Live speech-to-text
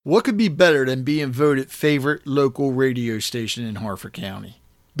What could be better than being voted favorite local radio station in Harford County?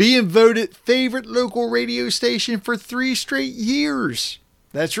 Being voted favorite local radio station for 3 straight years.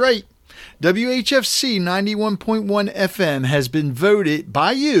 That's right. WHFC 91.1 FM has been voted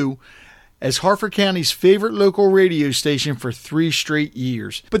by you as Harford County's favorite local radio station for 3 straight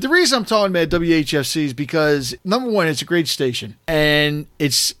years. But the reason I'm talking about WHFC is because, number one, it's a great station, and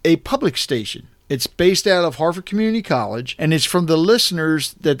it's a public station. It's based out of Harford Community College, and it's from the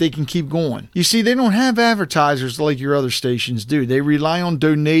listeners that they can keep going. You see, they don't have advertisers like your other stations do. They rely on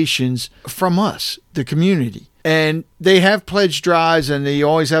donations from us, the community. And they have pledge drives, and they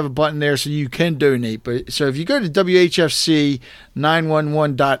always have a button there so you can donate. So if you go to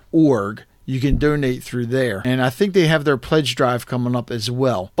WHFC911.org, you can donate through there. And I think they have their pledge drive coming up as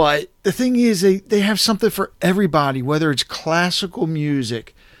well. But the thing is, they have something for everybody, whether it's classical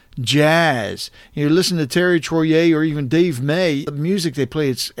music, jazz. You listen to Terry Troyer or even Dave May. The music they play,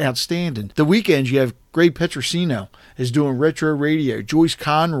 it's outstanding. The weekends, you have Greg Petrosino is doing retro radio. Joyce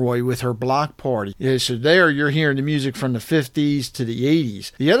Conroy with her block party. Yeah, so there you're hearing the music from the 50s to the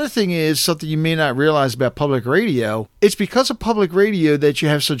 80s. The other thing is something you may not realize about public radio. It's because of public radio that you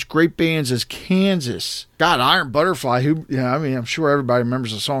have such great bands as Kansas. God, Iron Butterfly, I'm sure everybody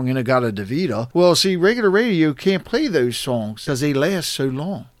remembers the song In-A-Gadda-Da-Vida. Well, see, regular radio can't play those songs because they last so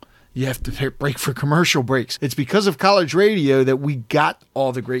long. You have to break for commercial breaks. It's because of college radio that we got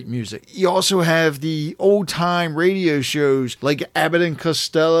all the great music. You also have the old-time radio shows like Abbott and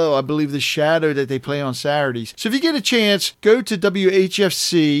Costello, I believe The Shadow, that they play on Saturdays. So if you get a chance, go to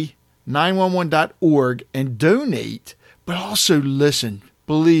WHFC911.org and donate, but also listen.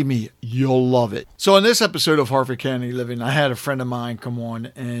 Believe me, you'll love it. So in this episode of Harford County Living, I had a friend of mine come on,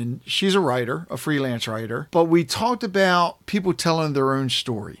 and she's a writer, a freelance writer, but we talked about people telling their own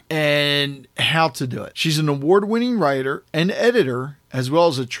story and how to do it. She's an award-winning writer and editor, as well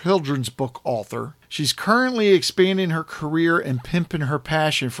as a children's book author. She's currently expanding her career and pimping her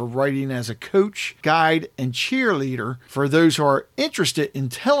passion for writing as a coach, guide, and cheerleader for those who are interested in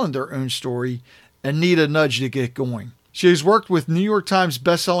telling their own story and need a nudge to get going. She has worked with New York Times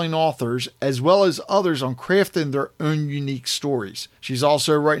bestselling authors as well as others on crafting their own unique stories. She's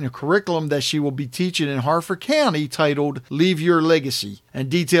also writing a curriculum that she will be teaching in Harford County titled Leave Your Legacy, and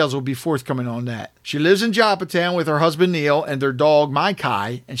details will be forthcoming on that. She lives in Joppatown with her husband Neil and their dog Mai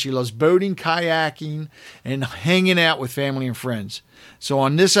Kai, and she loves boating, kayaking, and hanging out with family and friends. So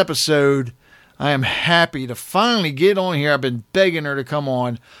on this episode, I am happy to finally get on here. I've been begging her to come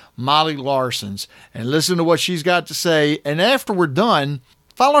on, Molly Lauryssens, and listen to what she's got to say. And after we're done,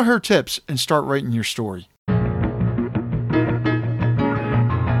 follow her tips and start writing your story.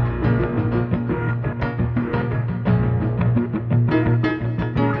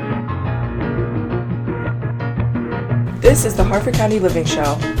 This is the Harford County Living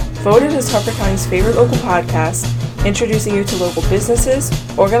Show, voted as Harford County's favorite local podcast, introducing you to local businesses,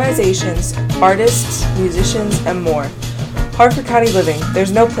 organizations, artists, musicians, and more. Harford County Living,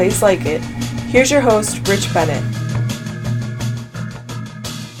 there's no place like it. Here's your host, Rich Bennett.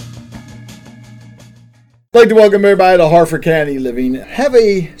 I'd like to welcome everybody to Harford County Living. I have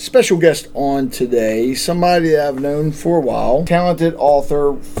a special guest on today, somebody that I've known for a while, talented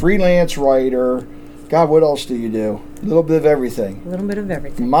author, freelance writer. God, what else do you do? A little bit of everything. A little bit of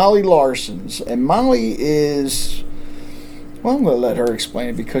everything. Molly Lauryssens. And Molly is, well, I'm going to let her explain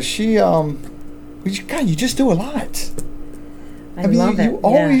it because she, God, you just do a lot. I love it.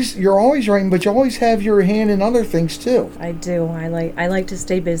 You're always writing, but you always have your hand in other things too. I do. I like to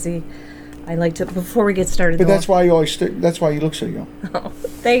stay busy. I like to, before we get started. But that's why you that's why you look so young. Oh,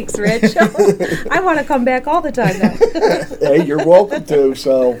 thanks, Rich. I want to come back all the time now. Hey, you're welcome to.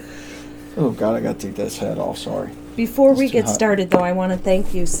 So, oh God, I got to take this hat off. Sorry. Before we get started, though, I want to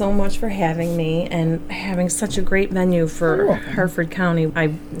thank you so much for having me and having such a great venue for Harford County.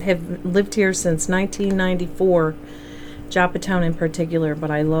 I have lived here since 1994, Joppatown in particular,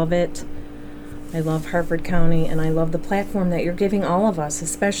 but I love it. I love Harford County, and I love the platform that you're giving all of us,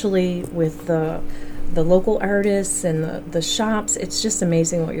 especially with the local artists and the shops. It's just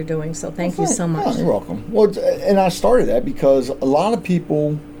amazing what you're doing, so thank you so much. Oh, you're welcome. Well, and I started that because a lot of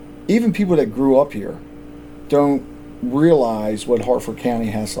people, even people that grew up here, don't realize what Harford County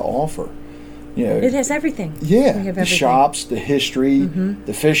has to offer. You know, it has everything. Yeah, we have the everything. Shops, the history,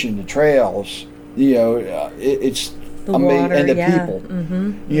 the fishing, the trails. You know, it's the water, and the people.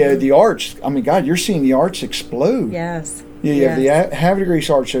 The arts. I mean, God, you're seeing the arts explode. Yes. Yeah, you have the Havre de Grace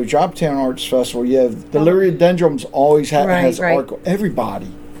Art Show, Joppatown Arts Festival. You have the Lauryssens always has art.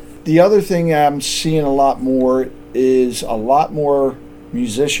 Everybody. The other thing I'm seeing a lot more is a lot more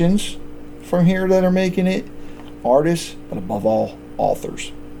musicians from here that are making it, artists, but above all,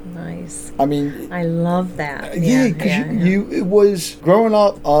 authors. Nice. I mean, I love that. yeah, because it was growing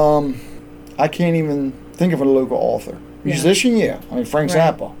up. I can't even think of a local author. Musician, yeah. I mean, Frank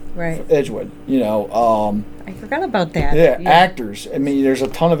Zappa, right? Edgewood. I forgot about that. Yeah, actors. I mean, there's a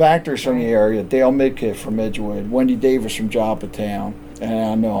ton of actors from the area. Dale Midkiff from Edgewood, Wendy Davis from Joppatown, and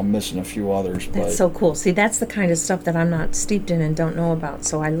I know I'm missing a few others. That's so cool. See, that's the kind of stuff that I'm not steeped in and don't know about.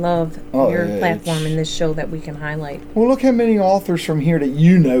 So I love your platform in this show that we can highlight. Well, look how many authors from here that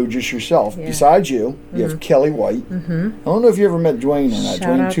you know just yourself. Yeah. Besides you, you have Kelly White. Mm-hmm. I don't know if you ever met Dwayne or not.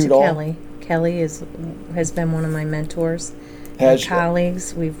 Shout out to Kelly. Kelly has been one of my mentors and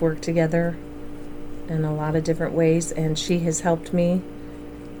colleagues. We've worked together in a lot of different ways, and she has helped me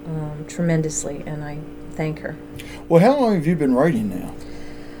tremendously, and I thank her. Well, how long have you been writing now?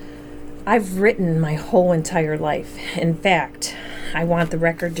 I've written my whole entire life. In fact, I want the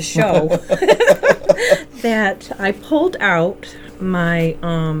record to show that I pulled out my,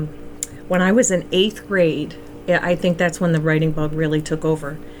 when I was in 8th grade, I think that's when the writing bug really took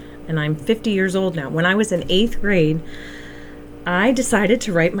over. And I'm 50 years old now. When I was in 8th grade, I decided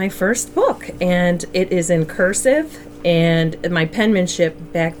to write my first book, and it is in cursive. And my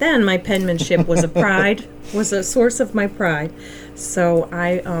penmanship back then, was was a source of my pride. So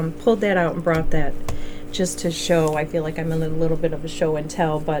I pulled that out and brought that just to show. I feel like I'm in a little bit of a show and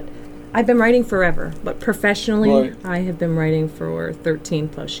tell, but I've been writing forever. But professionally, I have been writing for 13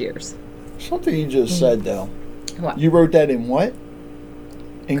 plus years. Something you just said, though. What? You wrote that in what?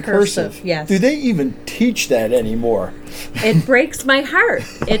 In cursive. Yes. Do they even teach that anymore? It breaks my heart.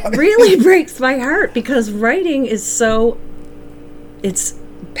 It really breaks my heart, because writing is it's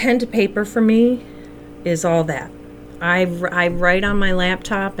pen to paper for me is all that. I write on my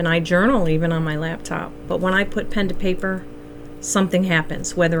laptop, and I journal even on my laptop. But when I put pen to paper, something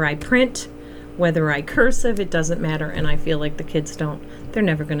happens. Whether I print, whether I cursive, it doesn't matter. And I feel like the kids they're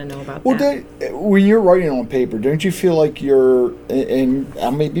never going to know about that. When you're writing on paper, don't you feel like you're, and I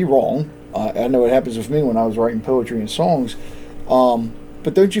may be wrong, I know it happens with me when I was writing poetry and songs,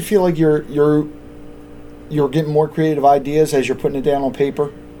 but don't you feel like you're getting more creative ideas as you're putting it down on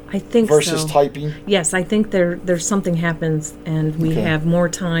paper? I think versus typing? Yes, I think there's something happens, and we have more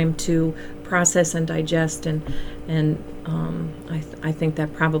time to process and digest, and I think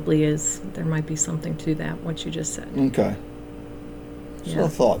that probably there might be something to that, what you just said. Okay. So I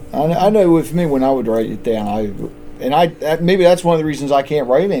thought. I know with me, when I would write it down, maybe that's one of the reasons I can't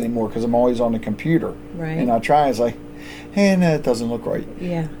write anymore, because I'm always on the computer. Right. And I try, it's like, no, it doesn't look right.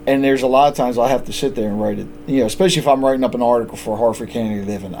 Yeah. And there's a lot of times I have to sit there and write it, especially if I'm writing up an article for Harford County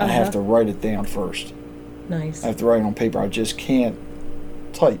Living, I have to write it down first. Nice. I have to write it on paper. I just can't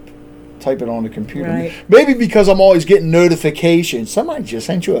type it on the computer. Right. Maybe because I'm always getting notifications. Somebody just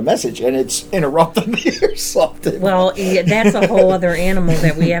sent you a message and it's interrupting me or something. Well, that's a whole other animal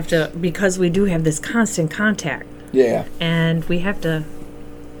that we have to, because we do have this constant contact. Yeah. And we have to,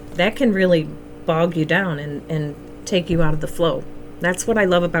 that can really bog you down and take you out of the flow. That's what I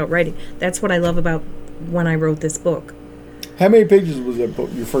love about writing. That's what I love about when I wrote this book. How many pages was that book,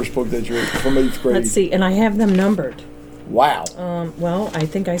 your first book that you wrote from 8th grade? Let's see, and I have them numbered. Wow. Well, I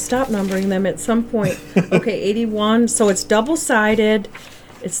think I stopped numbering them at some point. Okay, 81. So it's double-sided.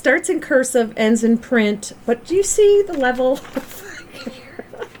 It starts in cursive, ends in print. But do you see the level?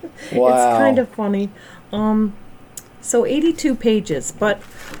 Wow. It's kind of funny. So 82 pages. But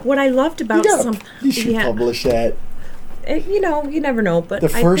what I loved about you should publish that. You never know. But the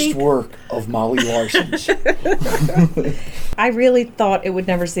first work of Molly Lauryssens. I really thought it would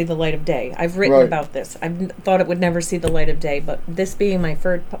never see the light of day. I've written about this. I thought it would never see the light of day. But this being my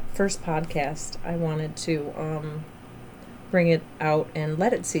first podcast, I wanted to bring it out and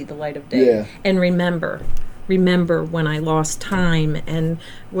let it see the light of day. Yeah. And remember when I lost time and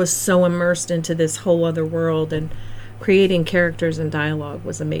was so immersed into this whole other world, and creating characters and dialogue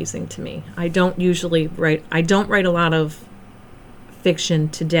was amazing to me. I don't write a lot of fiction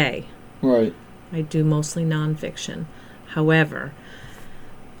today. Right. I do mostly nonfiction. However,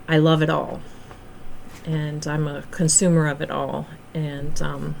 I love it all. And I'm a consumer of it all. And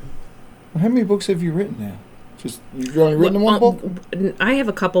how many books have you written now? You've only written one book? I have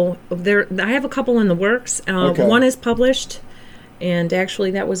a couple. I have a couple in the works. One is published. And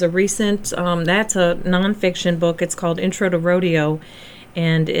actually, that was a recent, that's a nonfiction book. It's called Intro to Rodeo.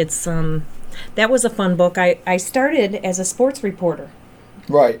 And it's, that was a fun book. I started as a sports reporter.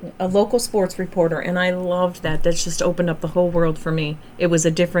 Right. A local sports reporter. And I loved that. That's just opened up the whole world for me. It was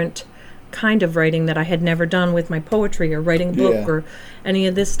a different kind of writing that I had never done with my poetry or writing a book or any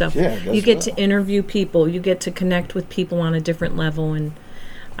of this stuff. Yeah, you get to interview people. You get to connect with people on a different level. And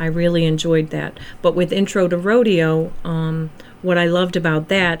I really enjoyed that. But with Intro to Rodeo, what I loved about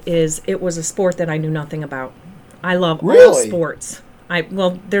that is it was a sport that I knew nothing about. I love all sports.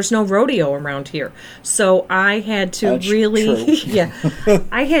 Well, there's no rodeo around here, so I had to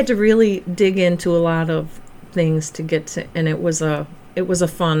I had to really dig into a lot of things to get to, and it was a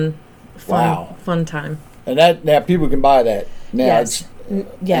fun time. And that now people can buy that now. Yes.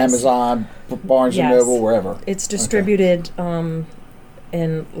 It's Amazon, Barnes and Noble, wherever. It's distributed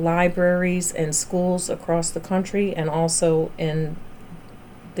in libraries and schools across the country, and also in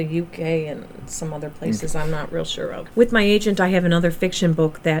the UK and some other places I'm not real sure of. With my agent, I have another fiction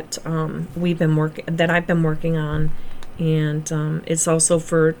book that I've been working on, and it's also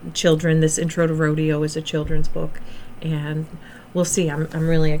for children. This Intro to Rodeo is a children's book, and we'll see. I'm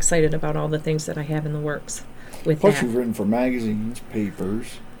really excited about all the things that I have in the works with Plus, that. you've written for magazines,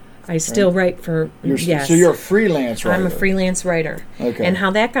 papers. I still write for yes. So you're a freelance writer. I'm a freelance writer. Okay. And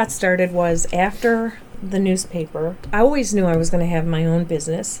how that got started was after the newspaper. I always knew I was going to have my own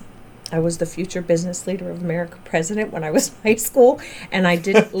business. I was the future business leader of America president when I was in high school, and I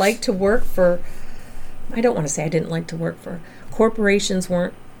didn't like to work for, I don't want to say I didn't like to work for, corporations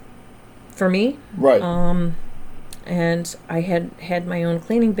weren't for me. Right. And I had my own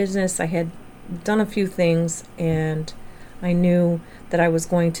cleaning business. I had done a few things, and I knew that I was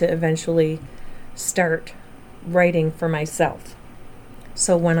going to eventually start writing for myself.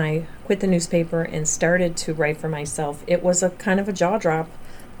 So when I quit the newspaper and started to write for myself, it was a kind of a jaw drop.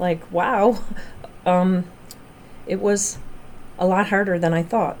 Like, wow, it was a lot harder than I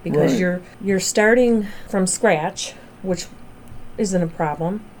thought, because you're starting from scratch, which isn't a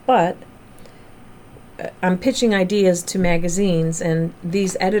problem, but I'm pitching ideas to magazines, and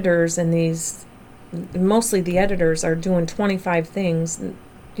these editors and mostly the editors are doing 25 things.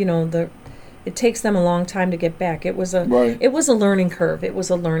 You know, it takes them a long time to get back. It was a learning curve. It was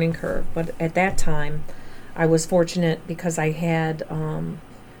a learning curve. But at that time, I was fortunate because I had,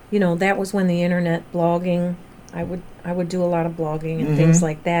 that was when the internet blogging. I would do a lot of blogging and things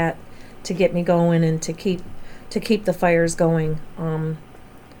like that to get me going and to keep the fires going.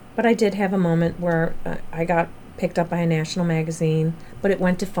 But I did have a moment where I got picked up by a national magazine, but it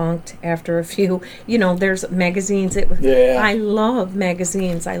went defunct after a few. There's magazines. I love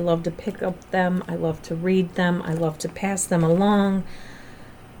magazines. I love to pick up them. I love to read them. I love to pass them along.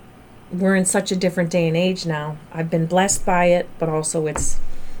 We're in such a different day and age now. I've been blessed by it, but also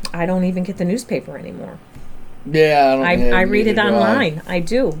I don't even get the newspaper anymore. Yeah, I read it online. I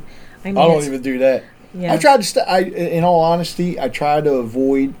do. I don't even do that. Yeah. I tried to. In all honesty, I try to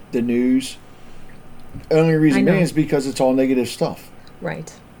avoid the news. Only reason being is because it's all negative stuff.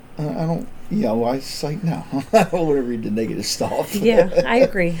 Right. I don't. I say no. I don't want to read the negative stuff. Yeah, I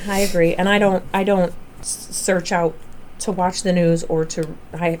agree. And I don't search out to watch the news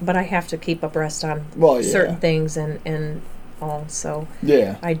but I have to keep abreast on certain things and all. So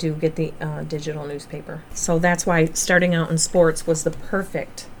I do get the digital newspaper. So that's why starting out in sports was the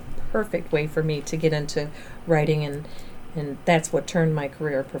perfect way for me to get into writing, and that's what turned my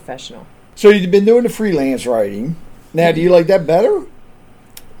career professional. So you've been doing the freelance writing. Now, do you like that better?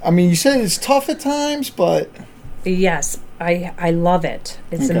 I mean, you said it's tough at times, but... Yes, I love it.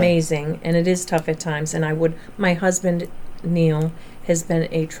 It's amazing, and it is tough at times. And my husband, Neil, has been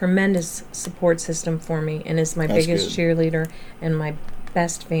a tremendous support system for me and is my biggest cheerleader and my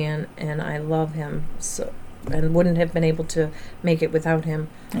best fan, and I love him so, and wouldn't have been able to make it without him.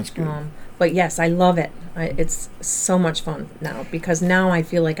 That's good. But yes, I love it. It's so much fun now, because now I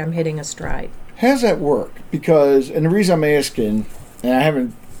feel like I'm hitting a stride. How does that work? Because, and the reason I'm asking, and I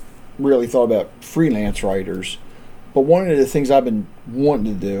haven't really thought about freelance writers, but one of the things I've been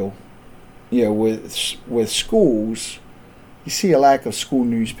wanting to do, with schools, you see a lack of school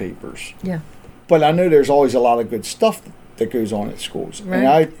newspapers. Yeah. But I know there's always a lot of good stuff that goes on at schools. Right, and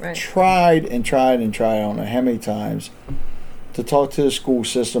I tried, I don't know how many times, to talk to the school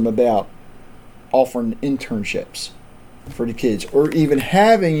system about offering internships for the kids, or even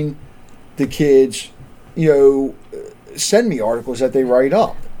having the kids, send me articles that they write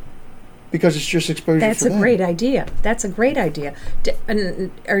up, because it's just exposure for them. That's a great idea. That's a great idea.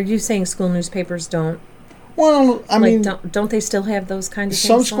 And are you saying school newspapers don't? Well, I mean, don't they still have those kinds of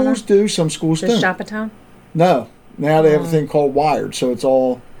things? Some schools do, some schools don't. Shop-a-town? No. Now they have a thing called Wired, so it's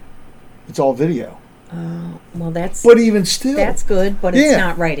all video. Well, but even still, that's good, but it's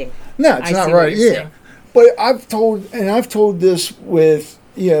not writing. No, it's not writing. Yeah, saying. But I've told this with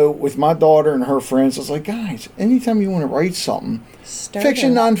my daughter and her friends. I was like, guys, anytime you want to write something,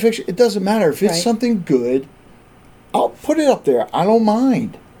 fiction, nonfiction, it doesn't matter. If it's something good, I'll put it up there. I don't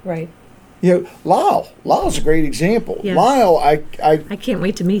mind. Right. Lyle's a great example. Yes. Lyle, I can't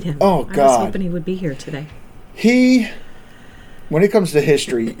wait to meet him. Oh, I was God. hoping he would be here today. When it comes to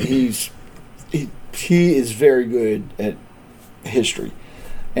history, he is very good at history.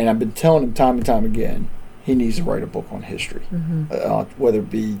 And I've been telling him time and time again, he needs to write a book on history, whether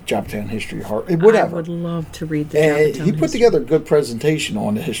it be Joppatown history, whatever. I would love to read the And Joppatown he put history. together a good presentation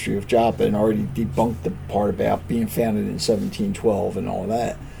on the history of Joppa and already debunked the part about being founded in 1712 and all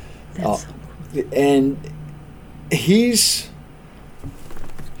that. That's so cool. And he's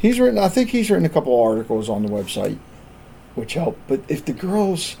written, I think he's written a couple articles on the website, which help. But if the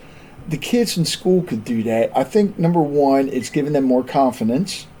kids in school could do that, I think, number one, it's giving them more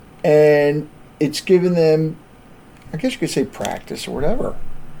confidence, and it's giving them, I guess you could say, practice or whatever.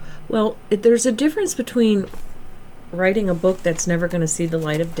 Well, there's a difference between writing a book that's never going to see the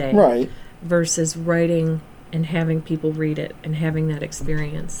light of day, Right. versus writing and having people read it and having that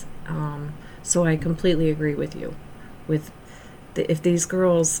experience. So I completely agree with you. If these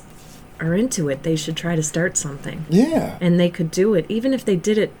girls are into it, they should try to start something. Yeah. And they could do it, even if they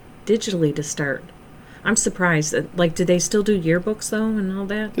did it digitally to start. I'm surprised. Do they still do yearbooks, though, and all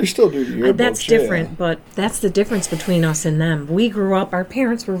that? They still do the yearbooks, That's different, but that's the difference between us and them. We grew up, our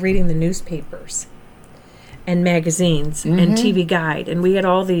parents were reading the newspapers and magazines and TV Guide, and we had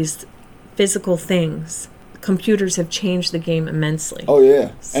all these physical things. Computers have changed the game immensely. Oh,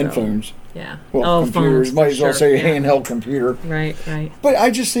 yeah. And So, phones. Yeah. Well, computers. Phones, Might as well sure, say yeah. handheld computer. Right. But I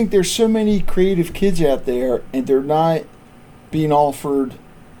just think there's so many creative kids out there, and they're not being offered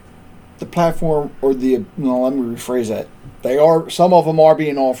the platform or let me rephrase that. Some of them are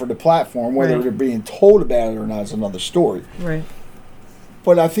being offered the platform, whether Right. they're being told about it or not is another story. Right.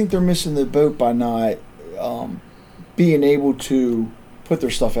 But I think they're missing the boat by not being able to put their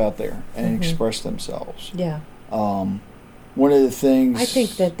stuff out there and express themselves. Yeah. One of the things I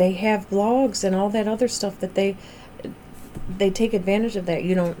think that they have blogs and all that other stuff that they take advantage of that.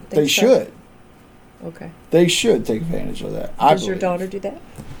 You don't think they so? should. Okay. They should take advantage of that. Does your daughter do that?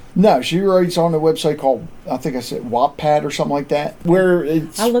 No, she writes on a website called, I think I said Wattpad or something like that, where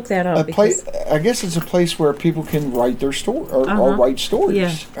it's I'll look that up. I guess it's a place where people can write their story or write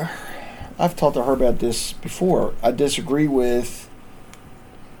stories. Yeah. I've talked to her about this before. I disagree with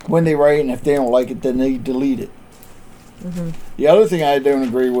when they write, and if they don't like it, then they delete it. The other thing I don't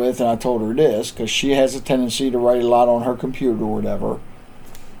agree with, and I told her this, because she has a tendency to write a lot on her computer or whatever,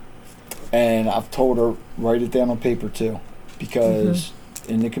 and I've told her, write it down on paper too, because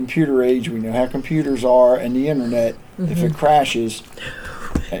in the computer age, we know how computers are, and the internet, if it crashes,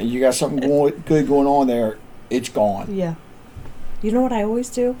 and you got something good going on there, it's gone. Yeah. You know what I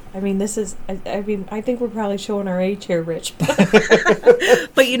always do? I mean, I think we're probably showing our age here, Rich.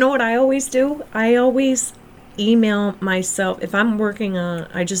 But you know what I always do? I always email myself. If I'm working on,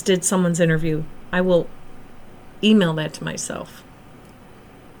 I just did someone's interview, I will email that to myself.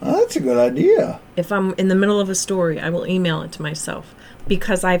 Oh, that's a good idea. If I'm in the middle of a story, I will email it to myself.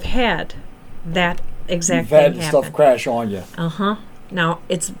 Because I've had that exact thing happen. You've had stuff crash on you. Now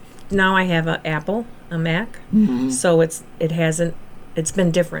I have an Apple, a Mac, so it's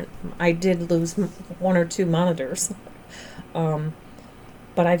been different. I did lose one or two monitors, but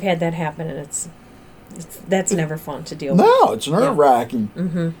I've had that happen, and that's never fun to deal with. No, it's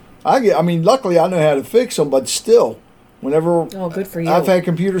nerve-wracking. I mean, luckily I know how to fix them, but still, whenever good for you. I've had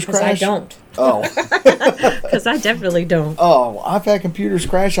computers crash. I don't. Oh. Because I definitely don't. Oh, I've had computers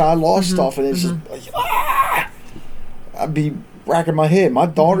crash. I lost stuff, and it's just like, I'd be racking my head. My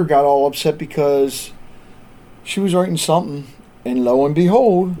daughter got all upset because she was writing something, and lo and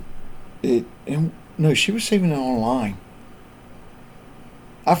behold, she was saving it online.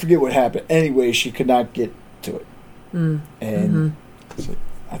 I forget what happened. Anyway, she could not get to it. And so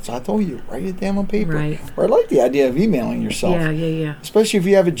that's I told you, write it down on paper. Right. Or I like the idea of emailing yourself. Yeah. Especially if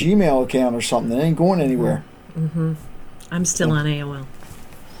you have a Gmail account or something that ain't going anywhere. I'm still on AOL.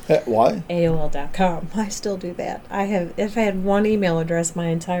 What? AOL.com. I still do that. I've had one email address my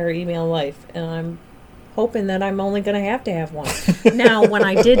entire email life, and I'm hoping that I'm only going to have one. Now, when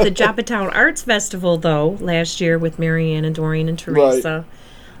I did the Joppatown Arts Festival, though, last year with Marianne and Doreen and Teresa,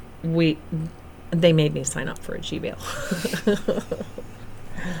 they made me sign up for a Gmail.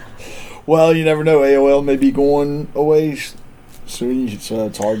 Well, you never know. AOL may be going away soon, so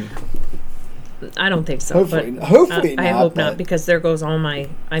it's hard. I don't think so. Hopefully I hope not, because there goes all my...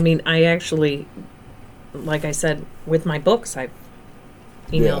 I mean, I actually, like I said, with my books, I've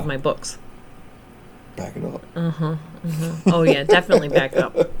emailed my books. Back it up. Oh, yeah, definitely back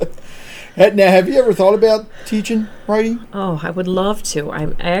up. Now, have you ever thought about teaching writing? Oh, I would love to.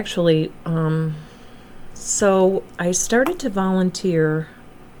 I actually... so I started to volunteer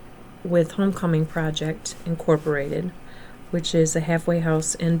with Homecoming Project Incorporated, which is a halfway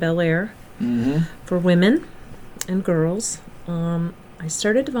house in Bel Air for women and girls. I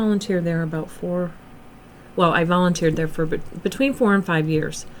started to volunteer there I volunteered there for between 4 and 5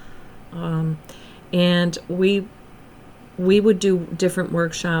 years. And we would do different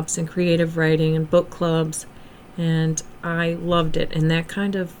workshops and creative writing and book clubs, and I loved it. And that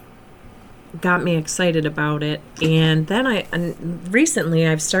kind of got me excited about it. And then recently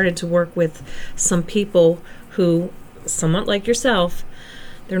I've started to work with some people who, somewhat like yourself,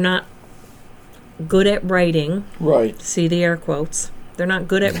 they're not good at writing. Right. See the air quotes. They're not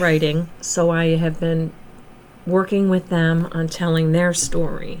good at writing, so I have been working with them on telling their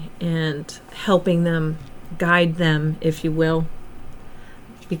story and helping them, guide them, if you will.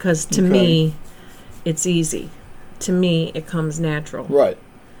 Because to me, it's easy. To me, it comes natural. Right.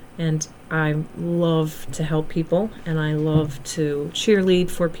 And I love to help people, and I love to cheerlead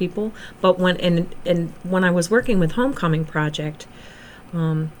for people. But when I was working with Homecoming Project,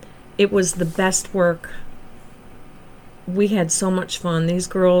 it was the best work. We had so much fun. These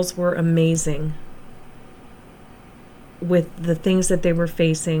girls were amazing with the things that they were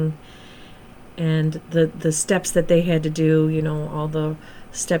facing and the steps that they had to do, all the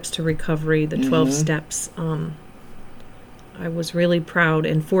steps to recovery, the 12 steps. I was really proud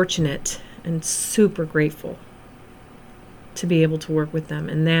and fortunate and super grateful to be able to work with them.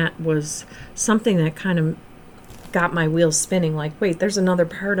 And that was something that kind of got my wheels spinning, like, wait, there's another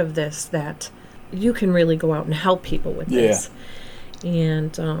part of this that you can really go out and help people with this.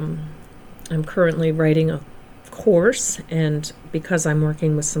 And I'm currently writing a course, and because I'm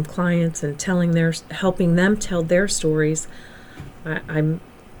working with some clients and helping them tell their stories, I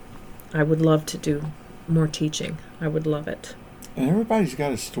would love to do more teaching. I would love it. And everybody's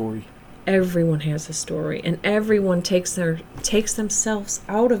got a story. Everyone has a story, and everyone takes themselves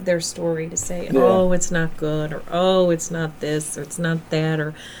out of their story to say, oh, it's not good, or oh, it's not this, or it's not that,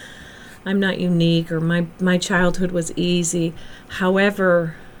 or I'm not unique, or my childhood was easy.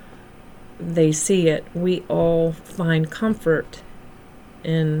 However they see it, we all find comfort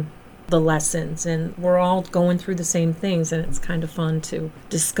in the lessons, and we're all going through the same things, and it's kind of fun to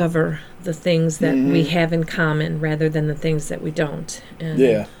discover the things that we have in common rather than the things that we don't.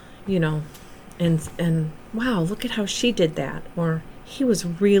 And and wow, look at how she did that, or he was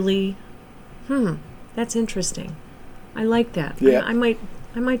really that's interesting. I like that. I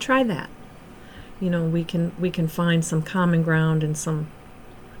might try that. We can find some common ground and some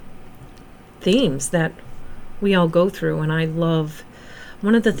themes that we all go through. And I love,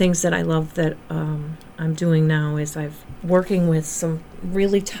 one of the things that I love that I'm doing now is I'm working with some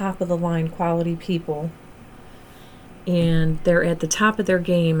really top of the line quality people, and they're at the top of their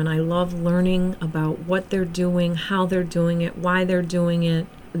game, and I love learning about what they're doing, how they're doing it, why they're doing it.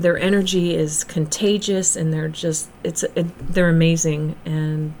 Their energy is contagious, and they're amazing,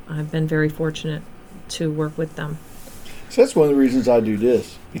 and I've been very fortunate to work with them. So that's one of the reasons I do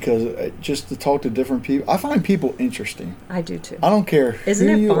this, because just to talk to different people, I find people interesting. I do too. I don't care. Isn't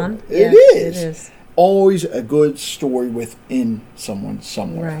it fun? It is. Always a good story within someone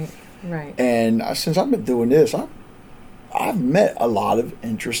somewhere. Right. And since I've been doing this, I've met a lot of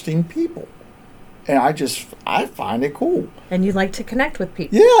interesting people. And I find it cool. And you like to connect with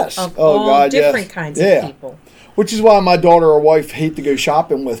people. Yes. Of all different kinds of people. Which is why my daughter or wife hate to go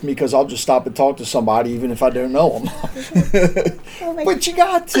shopping with me, because I'll just stop and talk to somebody even if I don't know them. But you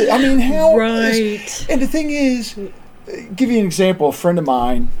got to. I mean, how? Right. And the thing is, give you an example. A friend of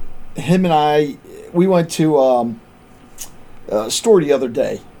mine, him and I, we went to a store the other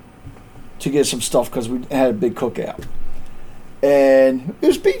day to get some stuff because we had a big cookout. And it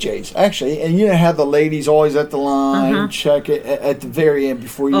was BJ's, actually. And you know how the ladies always at the line check it at the very end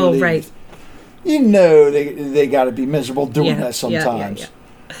before you leave. Right. They got to be miserable doing that sometimes.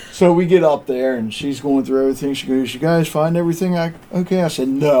 Yeah. So we get up there, and she's going through everything. She goes, "You guys find everything?" Okay. I said,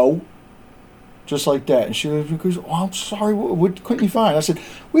 "No." Just like that. And she goes, "Oh, I'm sorry. What couldn't you find?" I said,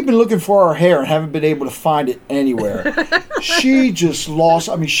 "We've been looking for our hair and haven't been able to find it anywhere." She just lost.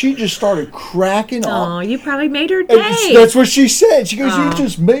 I mean, she just started cracking up. Oh, you probably made her day. That's what she said. She goes, "You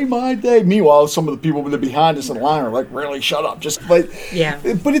just made my day." Meanwhile, some of the people that are behind us in line are like, "Really, shut up." But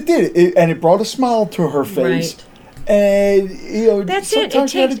it did. And it brought a smile to her face. Right. And, that's it.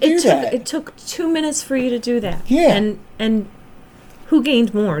 It took 2 minutes for you to do that. Yeah. And who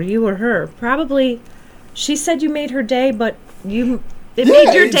gained more, you or her? Probably, she said you made her day, but it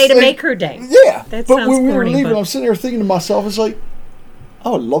made your day to make her day. Yeah. That but sounds when we corny, were leaving, I'm sitting there thinking to myself, it's like, I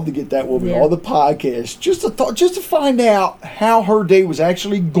would love to get that woman on the podcast just to find out how her day was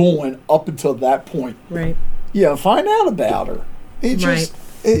actually going up until that point. Right. Yeah, find out about her.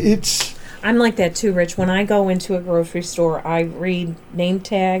 it's... I'm like that too, Rich. When I go into a grocery store, I read name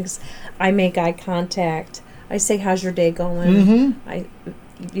tags. I make eye contact. I say, "How's your day going?"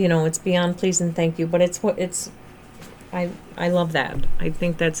 It's beyond please and thank you, but I love that. I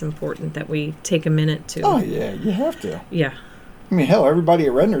think that's important that we take a minute to. Oh yeah, you have to. Yeah. I mean, hell, everybody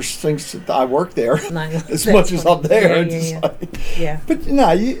at Redner's thinks that I work there as much as I'm there. Yeah. But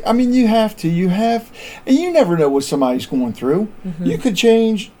no, you have to. And you never know what somebody's going through. You could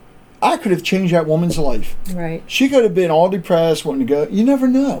change. I could have changed that woman's life. Right. She could have been all depressed, wanting to go. You never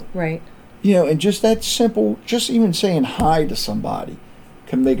know. Right. And just that simple, just even saying hi to somebody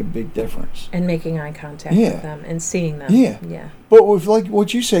can make a big difference. And making eye contact with them and seeing them. Yeah. Yeah. But with like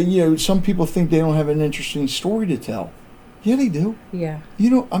what you say, some people think they don't have an interesting story to tell. Yeah, they do. Yeah.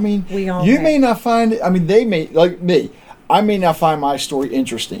 We all may not find it. They may, like me, I may not find my story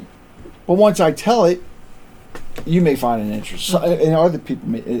interesting. But once I tell it, you may find it interesting. And other people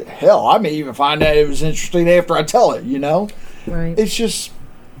may, hell, I may even find that it was interesting after I tell it, Right. It's just,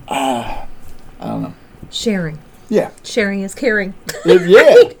 I don't know. Sharing. Yeah. Sharing is caring.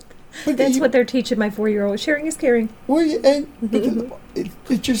 Yeah. But that's what they're teaching my 4-year-old. Sharing is caring. Well,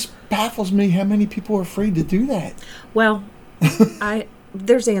 it just baffles me how many people are afraid to do that. Well,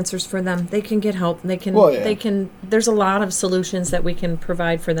 there's answers for them. They can get help. They can. There's a lot of solutions that we can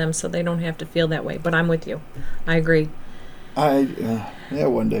provide for them, so they don't have to feel that way. But I'm with you. I agree.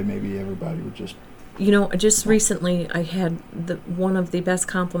 One day maybe everybody would just. Just recently I had one of the best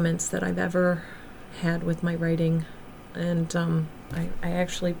compliments that I've ever had with my writing, and I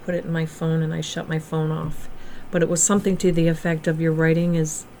actually put it in my phone and I shut my phone off. But it was something to the effect of your writing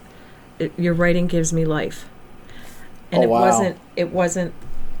gives me life. And it wasn't,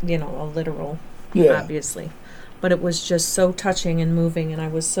 a literal, obviously. But it was just so touching and moving, and I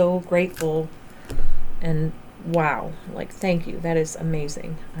was so grateful. And wow, thank you. That is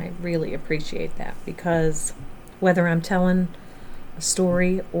amazing. I really appreciate that, because whether I'm telling a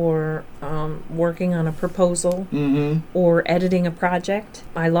story or working on a proposal or editing a project,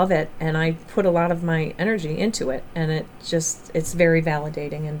 I love it, and I put a lot of my energy into it, and it's very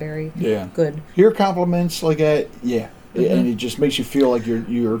validating and very good. Hear compliments like that, and it just makes you feel like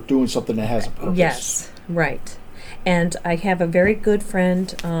you're doing something that has a purpose. Yes, right. And I have a very good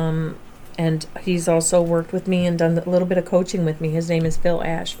friend, and he's also worked with me and done a little bit of coaching with me. His name is Phil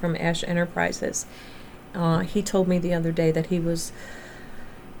Ash from Ash Enterprises. He told me the other day that he was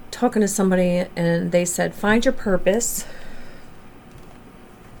talking to somebody and they said, find your purpose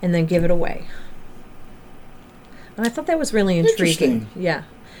and then give it away. And I thought that was really intriguing. Yeah.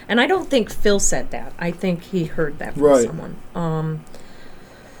 And I don't think Phil said that. I think he heard that from someone.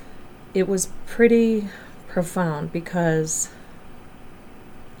 It was pretty profound, because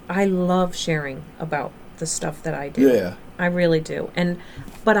I love sharing about the stuff that I do. Yeah. I really do.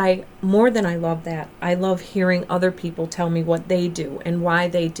 But more than I love that, I love hearing other people tell me what they do and why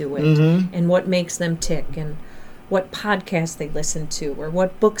they do it and what makes them tick and what podcasts they listen to or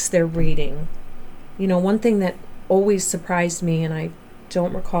what books they're reading. One thing that always surprised me, and I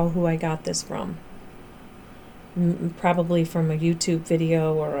don't recall who I got this from, probably from a YouTube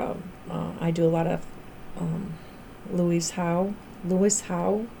video, or I do a lot of Lewis Howe, HOWES,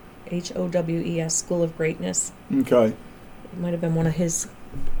 School of Greatness. Okay. It might have been one of his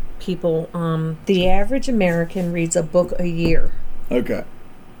people. The average American reads a book a year. Okay.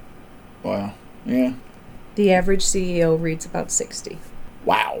 Wow. Yeah. The average CEO reads about 60.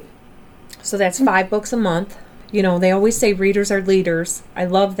 Wow. So that's 5 books a month. They always say readers are leaders. I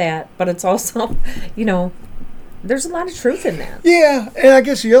love that. But it's also, there's a lot of truth in that. Yeah. And I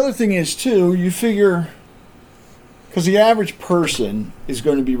guess the other thing is, too, you figure, because the average person is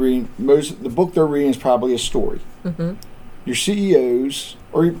going to be reading, the book they're reading is probably a story. Mm-hmm. Your CEOs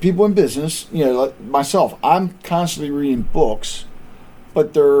or people in business, like myself, I'm constantly reading books,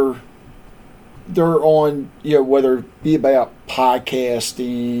 but they're on, whether it be about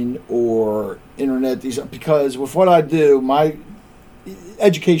podcasting or internet, because with what I do, my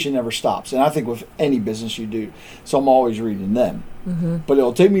education never stops. And I think with any business you do, so I'm always reading them. Mm-hmm. But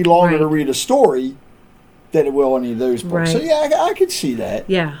it'll take me longer to read a story than it will any of those books. Right. So I could see that.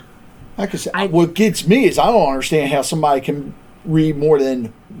 Yeah. I could see. What gets me is I don't understand how somebody can read more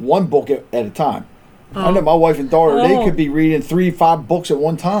than one book at a time. I know my wife and daughter, they could be reading 3-5 books at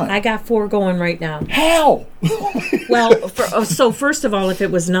one time. I got 4 going right now. How? Well, so first of all, if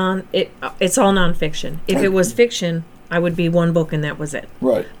it was it's all nonfiction. If it was fiction, I would be 1 book and that was it.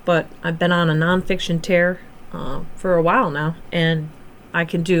 Right. But I've been on a nonfiction tear for a while now, and I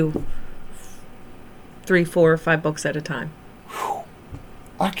can do 3, 4, 5 books at a time.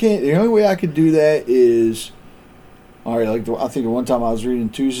 I can't. The only way I could do that is All right, like I think the one time I was reading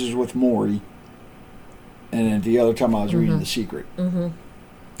Tuesdays with Maury, and then the other time I was reading The Secret. Mm-hmm.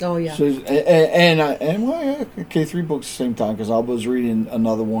 Oh yeah. So and well, okay, 3 books at the same time because I was reading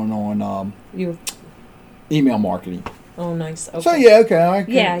another one on email marketing. Oh, nice. Okay. So yeah, okay.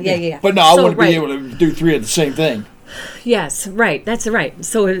 Yeah. But no, I wouldn't be able to do 3 of the same thing. Yes, right. That's right.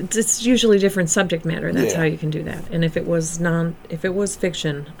 So it's usually different subject matter. That's how you can do that. And if it was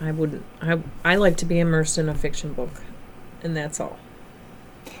fiction, I like to be immersed in a fiction book, and that's all.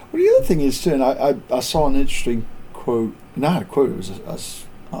 Well, the other thing is too, and I saw an interesting quote. Not a quote. It was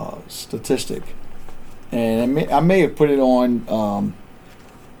a statistic, and I may have put it on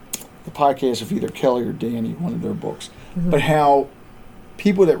the podcast of either Kelly or Danny, one of their books. Mm-hmm. But how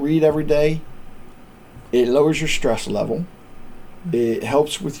people that read every day, it lowers your stress level. It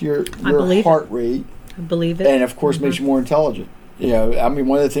helps with your heart rate. I believe it. And, of course, makes you more intelligent. I mean,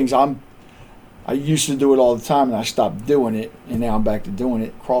 one of the things I used to do it all the time, and I stopped doing it, and now I'm back to doing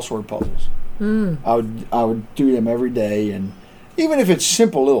it, crossword puzzles. I would do them every day, and even if it's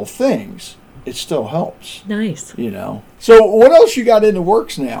simple little things, it still helps. Nice. So what else you got in the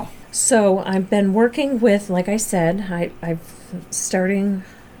works now? So I've been working with, like I said, I'm starting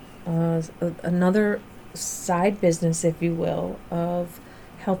another side business, if you will, of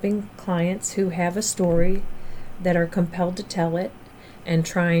helping clients who have a story that are compelled to tell it, and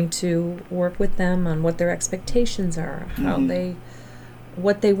trying to work with them on what their expectations are,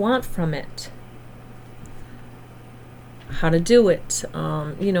 what they want from it, how to do it.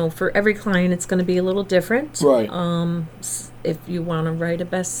 For every client, it's going to be a little different. Right. If you want to write a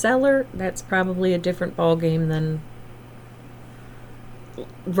bestseller, that's probably a different ballgame than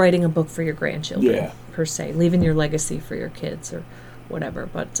writing a book for your grandchildren, per se, leaving your legacy for your kids or whatever.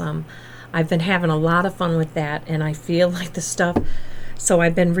 But I've been having a lot of fun with that, and I feel like the stuff. So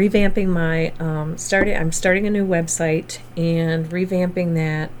I've been revamping my I'm starting a new website and revamping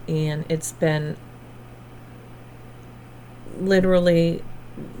that, and it's been literally,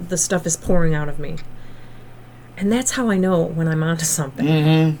 the stuff is pouring out of me. And that's how I know when I'm onto something.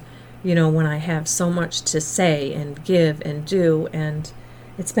 Mm-hmm. When I have so much to say and give and do, and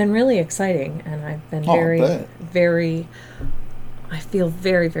it's been really exciting, and I've been I feel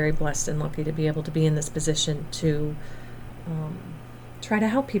very, very blessed and lucky to be able to be in this position to try to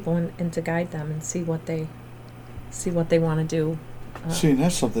help people and to guide them and see what they want to do.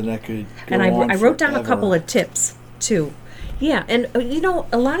 That's something that could go and on I wrote down forever. A couple of tips too. Yeah, and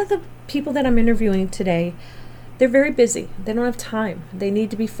a lot of the people that I'm interviewing today, they're very busy. They don't have time. They need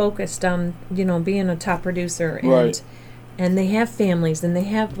to be focused on being a top producer, and right. And they have families and they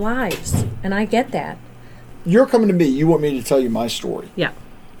have lives, and I get that. You're coming to me. You want me to tell you my story. Yeah.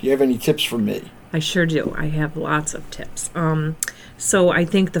 Do you have any tips for me? I sure do. I have lots of tips. So I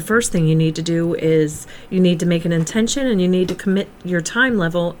think the first thing you need to do is you need to make an intention, and you need to commit your time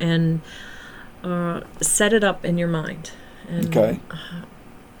level and set it up in your mind. And okay.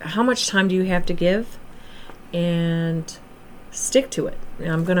 How much time do you have to give? And stick to it.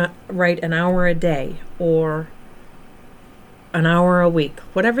 I'm going to write an hour a day or an hour a week.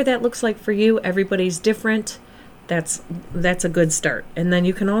 Whatever that looks like for you, everybody's different. That's a good start. And then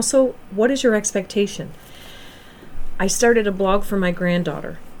you can also, what is your expectation? I started a blog for my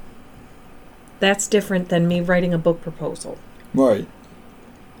granddaughter. That's different than me writing a book proposal. Right.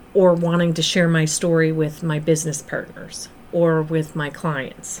 Or wanting to share my story with my business partners or with my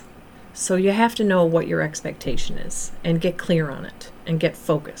clients. So you have to know what your expectation is and get clear on it and get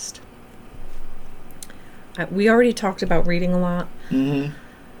focused. We already talked about reading a lot. Mm-hmm.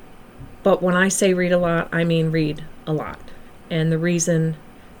 But when I say read a lot, I mean read a lot. And the reason,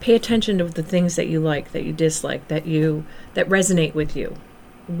 pay attention to the things that you like, that you dislike, that resonate with you.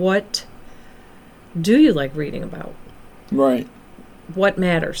 What do you like reading about? Right. What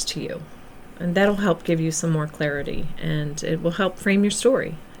matters to you? And that'll help give you some more clarity, and it will help frame your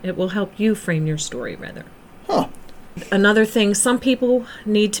story. It will help you frame your story, rather. Huh. Another thing, some people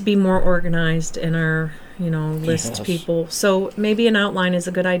need to be more organized and are, list people. So maybe an outline is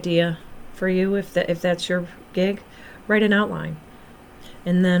a good idea for you if that's your gig. Write an outline.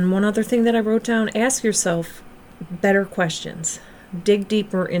 And then one other thing that I wrote down, ask yourself better questions. Dig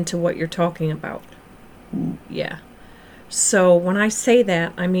deeper into what you're talking about. Yeah. So when I say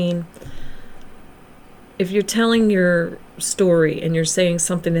that, I mean, if you're telling your story and you're saying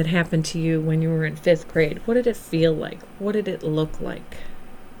something that happened to you when you were in 5th grade, what did it feel like? What did it look like?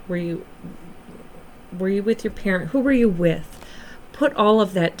 Were you with your parent? Who were you with? Put all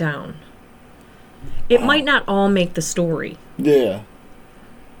of that down. It might not all make the story. Yeah.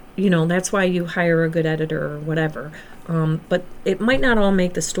 That's why you hire a good editor or whatever. But it might not all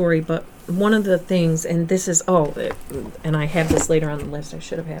make the story, but one of the things, and this is, and I have this later on the list, I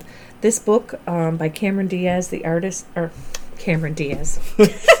should have had. This book by Cameron Diaz, the artist, or Cameron Diaz,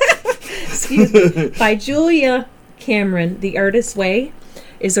 excuse me, by Julia Cameron, The Artist's Way,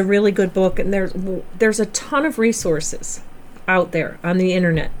 is a really good book, and there's a ton of resources out there on the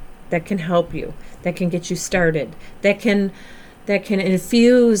internet that can help you, that can get you started, that can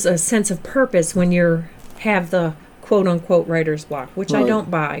infuse a sense of purpose when you have the quote-unquote writer's block, which I don't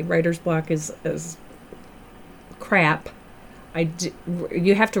buy. Writer's block is crap.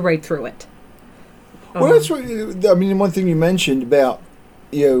 You have to write through it. Well, that's what, I mean, one thing you mentioned about,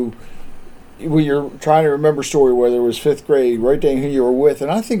 when you're trying to remember a story, whether it was fifth grade, write down who you were with,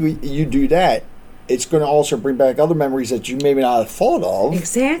 and I think you do that, it's going to also bring back other memories that you maybe not have thought of.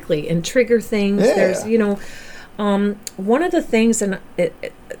 Exactly, and trigger things. Yeah. There's, one of the things, and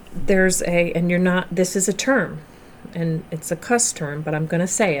this is a term, and it's a cuss term, but I'm going to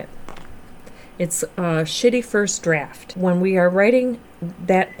say it. It's a shitty first draft. When we are writing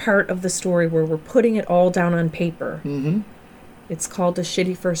that part of the story where we're putting it all down on paper, it's called a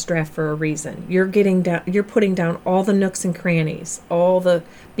shitty first draft for a reason. You're putting down all the nooks and crannies,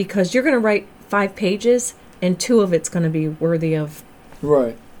 because you're going to write 5 pages, and 2 of it's going to be worthy of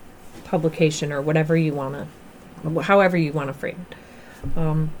publication or whatever you want to, however you want to frame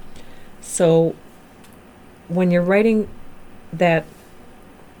it. So when you're writing that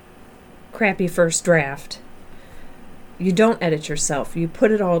crappy first draft, you don't edit yourself. You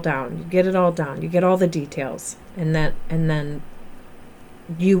put it all down. You get it all down. You get all the details, and then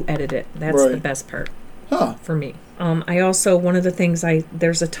you edit it. That's the best part for me. I also, one of the things,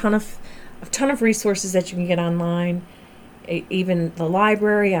 there's a ton of resources that you can get online. Even the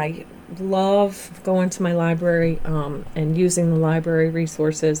library, I love going to my library and using the library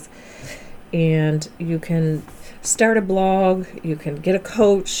resources. And you can start a blog, you can get a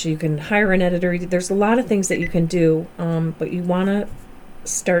coach, you can hire an editor. There's a lot of things that you can do, but you want to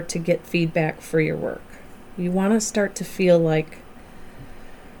start to get feedback for your work. You want to start to feel like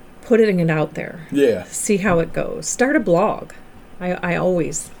putting it out there. Yeah. See how it goes. Start a blog. I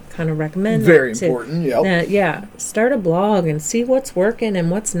always kind of recommend very important. Yeah. Start a blog and see what's working and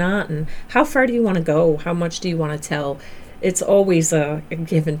what's not, and how far do you want to go? How much do you want to tell? It's always a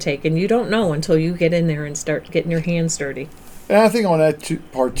give and take, and you don't know until you get in there and start getting your hands dirty. And I think on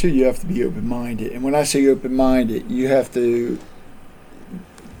that part too, you have to be open-minded. And when I say open-minded, you have to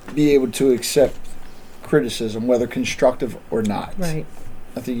be able to accept criticism, whether constructive or not. Right.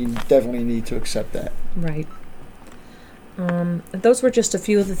 I think you definitely need to accept that. Right. Those were just a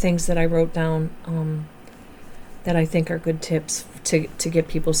few of the things that I wrote down that I think are good tips to get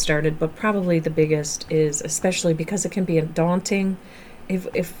people started. But probably the biggest is, especially because it can be daunting,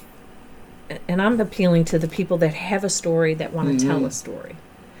 and I'm appealing to the people that have a story, that want to tell a story.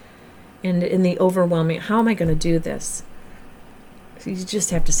 And in the overwhelming, how am I going to do this? You just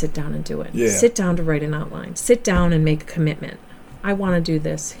have to sit down and do it. Yeah. Sit down to write an outline. Sit down and make a commitment. I want to do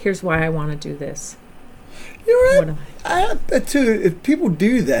this. Here's why I want to do this. You're right. I bet too, if people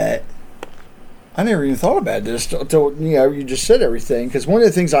do that, I never even thought about this until you just said everything. Because one of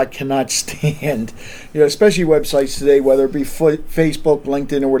the things I cannot stand, especially websites today, whether it be Facebook,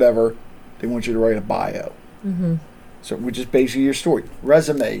 LinkedIn, or whatever, they want you to write a bio. Mm-hmm. So, which is basically your story.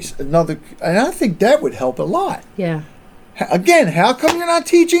 Resumes, and I think that would help a lot. Yeah. Again, how come you're not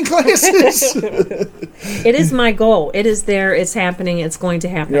teaching classes? It is my goal. It is there. It's happening. It's going to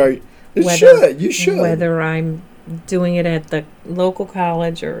happen. Right. You should. Whether I'm doing it at the local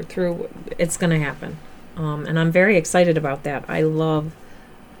college or through, it's going to happen. And I'm very excited about that. I love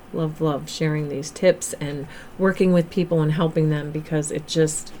sharing these tips and working with people and helping them, because it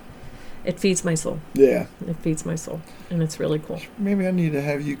feeds my soul. Yeah. It feeds my soul. And it's really cool. Maybe I need to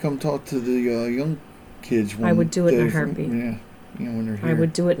have you come talk to the young kids. I would do it in a heartbeat. Yeah. When they're here. I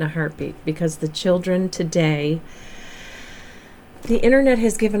would do it in a heartbeat, because the children today, the internet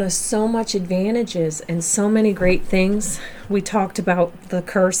has given us so much advantages and so many great things. We talked about the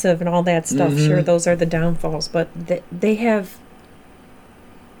cursive and all that stuff. Mm-hmm. Sure, those are the downfalls, but they have.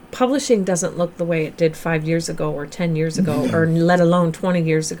 Publishing doesn't look the way it did 5 years ago or 10 years ago, or let alone 20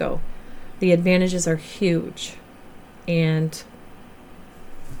 years ago. The advantages are huge, and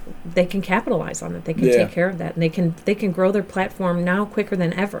they can capitalize on it. They can take care of that, and they can grow their platform now quicker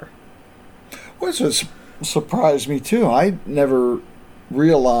than ever. Well, it's surprised me too. I never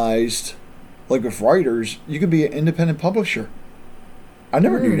realized, like with writers, you could be an independent publisher. I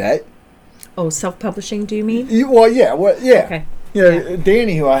never knew that. Oh, self-publishing, do you mean? Yeah. Okay.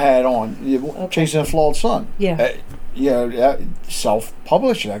 Danny, who I had on, Chasing a Flawed Son. Yeah.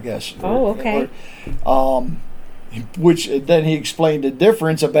 Self-publishing, I guess. Oh, okay. which then he explained the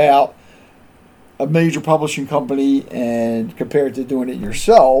difference about a major publishing company and compared to doing it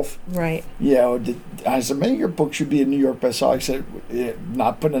yourself. Right. You know, I said, man, your book should be a New York bestseller. I said, yeah,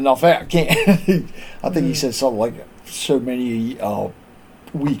 not putting enough out. Can't. I think he said something like so many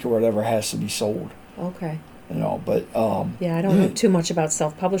week or whatever has to be sold. Okay. You know, but yeah, I don't know too much about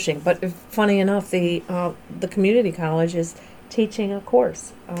self-publishing, but funny enough, the community college is teaching a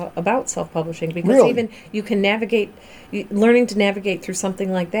course about self-publishing, because really? Even you can learning to navigate through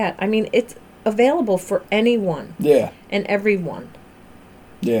something like that. I mean, it's available for anyone. Yeah. And everyone.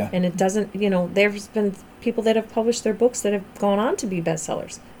 Yeah. And it doesn't, there's been people that have published their books that have gone on to be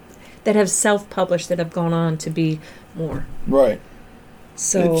bestsellers, that have self-published, that have gone on to be more. Right.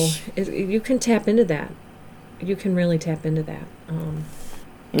 So you can tap into that. You can really tap into that.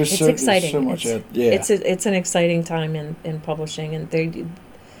 It's exciting. So much. It's an exciting time in publishing, and they,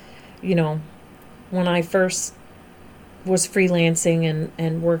 when I first was freelancing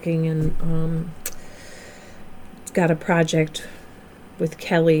and working and got a project with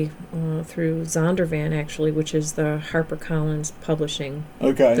Kelly through Zondervan, actually, which is the HarperCollins publishing.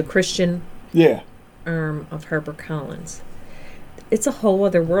 Okay. The Christian arm of HarperCollins. It's a whole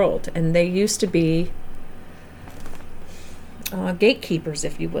other world, and they used to be gatekeepers,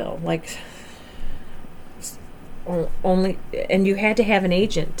 if you will, like only, and you had to have an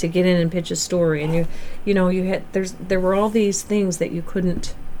agent to get in and pitch a story, and you had there were all these things that you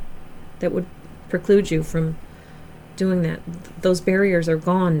couldn't, that would preclude you from doing that. Those barriers are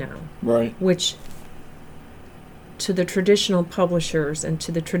gone now, right? Which, to the traditional publishers and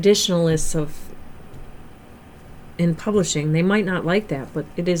to the traditionalists in publishing, they might not like that, but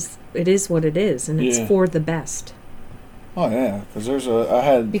it is what it is, and it's for the best. Oh yeah,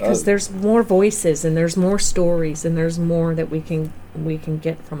 because there's more voices, and there's more stories, and there's more that we can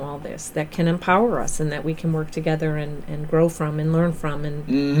get from all this that can empower us, and that we can work together and grow from and learn from.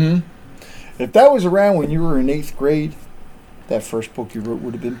 And if that was around when you were in 8th grade, that first book you wrote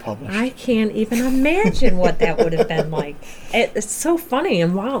would have been published. I can't even imagine what that would have been like. It's so funny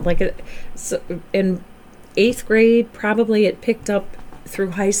and wild. Like in 8th grade, probably it picked up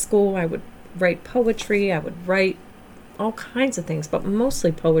through high school. I would write poetry. I would write all kinds of things, but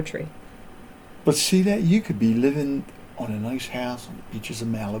mostly poetry. But see that you could be living on a nice house on the beaches of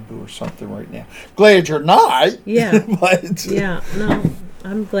Malibu or something right now. Glad you're not. Yeah. But yeah. No,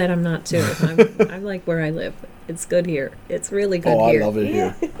 I'm glad I'm not too. I like where I live. It's good here. It's really good here. I love it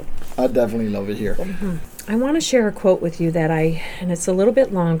here. I definitely love it here. I want to share a quote with you and it's a little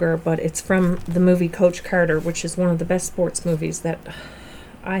bit longer, but it's from the movie Coach Carter, which is one of the best sports movies that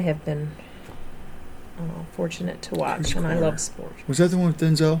I have been fortunate to watch, and I love sports. Was that the one with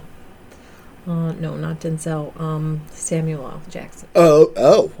Denzel? No, not Denzel. Samuel L. Jackson.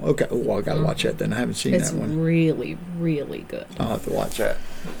 Oh, okay. Well, I gotta watch that then. I haven't seen that one. It's really, really good. I'll have to watch that.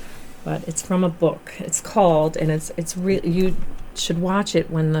 But it's from a book. It's called, and it's really, you should watch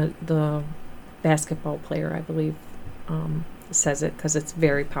it when the basketball player, I believe, says it, because it's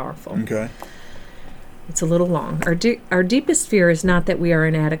very powerful. Okay. It's a little long. Our deepest fear is not that we are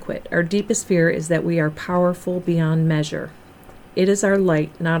inadequate. Our deepest fear is that we are powerful beyond measure. It is our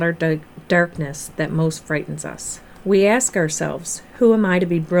light, not our darkness, that most frightens us. We ask ourselves, who am I to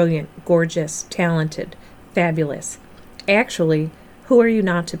be brilliant, gorgeous, talented, fabulous? Actually, who are you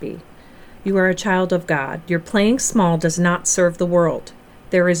not to be? You are a child of God. Your playing small does not serve the world.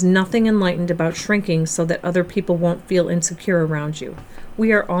 There is nothing enlightened about shrinking so that other people won't feel insecure around you.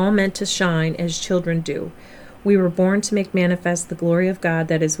 We are all meant to shine as children do. We were born to make manifest the glory of God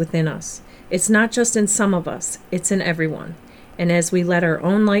that is within us. It's not just in some of us, it's in everyone. And as we let our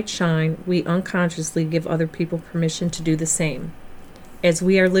own light shine, we unconsciously give other people permission to do the same. As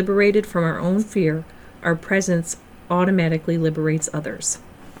we are liberated from our own fear, our presence automatically liberates others.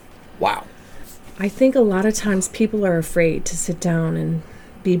 Wow. I think a lot of times people are afraid to sit down and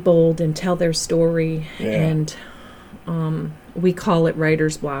be bold and tell their story, and we call it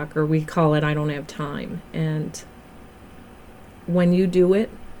writer's block, or we call it I don't have time. And when you do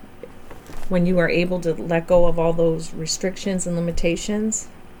it, when you are able to let go of all those restrictions and limitations,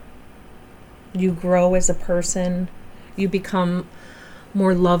 you grow as a person. You become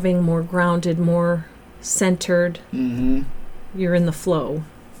more loving, more grounded, more centered. Mm-hmm. You're in the flow.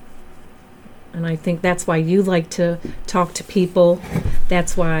 And I think that's why you like to talk to people.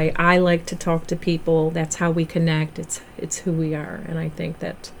 That's why I like to talk to people. That's how we connect. It's who we are. And I think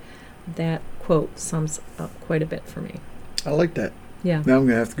that quote sums up quite a bit for me. I like that. Yeah. Now I'm going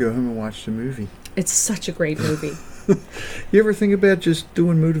to have to go home and watch the movie. It's such a great movie. You ever think about just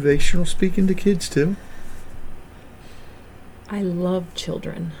doing motivational speaking to kids too? I love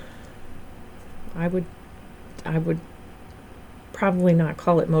children. I would I would probably not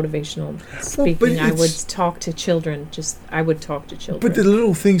call it motivational speaking. I would talk to children. I would talk to children. But the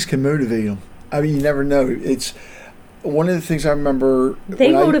little things can motivate them. I mean, you never know. It's one of the things I remember.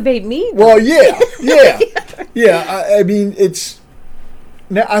 They motivate me, though. Well, yeah. I mean, it's.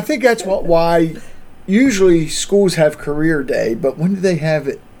 Now, I think that's why usually schools have career day, but when do they have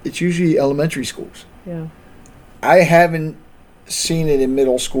it? It's usually elementary schools. Yeah. I haven't seen it in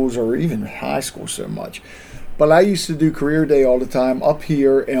middle schools or even high school so much. But I used to do career day all the time up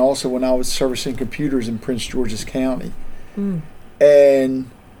here, and also when I was servicing computers in Prince George's County. And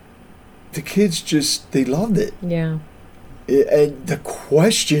the kids they loved it. Yeah. And the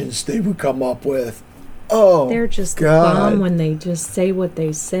questions they would come up with. Oh, they're just God. bomb when they just say what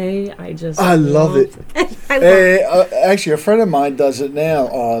they say. I love it. Actually, a friend of mine does it now,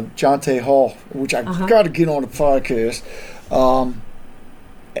 Jonte Hall, which I got to get on the podcast.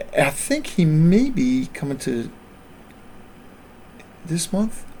 I think he may be coming to this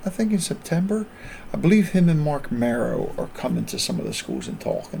month. I think in September. I believe him and Mark Marrow are coming to some of the schools and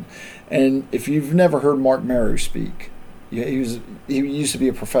talking. And if you've never heard Mark Marrow speak, he used to be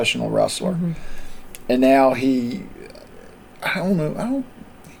a professional wrestler, and now I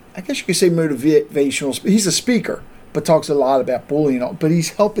guess you could say motivational. He's a speaker, but talks a lot about bullying. But he's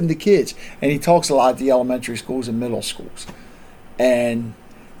helping the kids, and he talks a lot at the elementary schools and middle schools, and.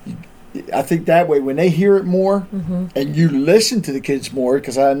 I think that way when they hear it more and you listen to the kids more,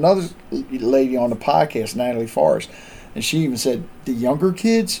 because I had another lady on the podcast, Natalie Forrest, and she even said the younger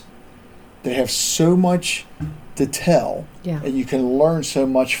kids, they have so much to tell and you can learn so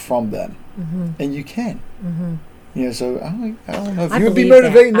much from them. And you can. So I don't know if you would be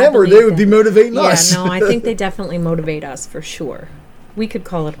motivating them or they would be motivating us. Yeah, no, I think they definitely motivate us for sure. We could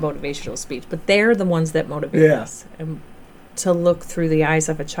call it a motivational speech, but they're the ones that motivate us. And to look through the eyes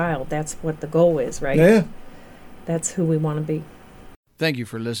of a child. That's what the goal is, right? Yeah. That's who we want to be. Thank you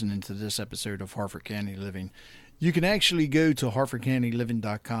for listening to this episode of Harford County Living. You can actually go to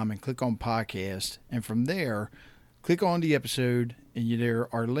harfordcountyliving.com and click on podcast, and from there, click on the episode, and there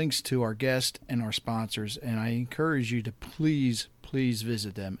are links to our guests and our sponsors, and I encourage you to please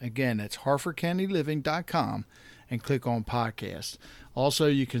visit them. Again, that's harfordcountyliving.com and click on podcast. Also,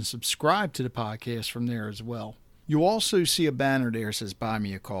 you can subscribe to the podcast from there as well. You'll also see a banner there that says Buy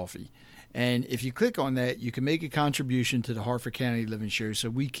Me a Coffee. And if you click on that, you can make a contribution to the Harford County Living Show so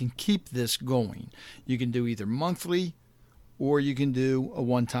we can keep this going. You can do either monthly or you can do a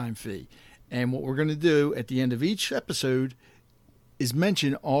one-time fee. And what we're going to do at the end of each episode is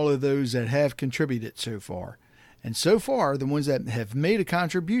mention all of those that have contributed so far. And so far, the ones that have made a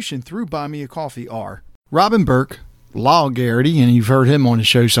contribution through Buy Me a Coffee are Robin Burke, Lyle Garrity, and you've heard him on the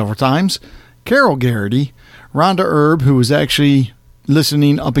show several times, Carol Garrity, Rhonda Erb, who was actually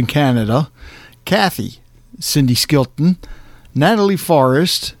listening up in Canada, Kathy, Cindy Skilton, Natalie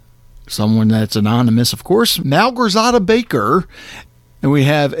Forrest, someone that's anonymous, of course, Malgorzata Baker, and we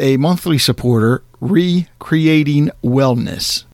have a monthly supporter, Recreating Wellness.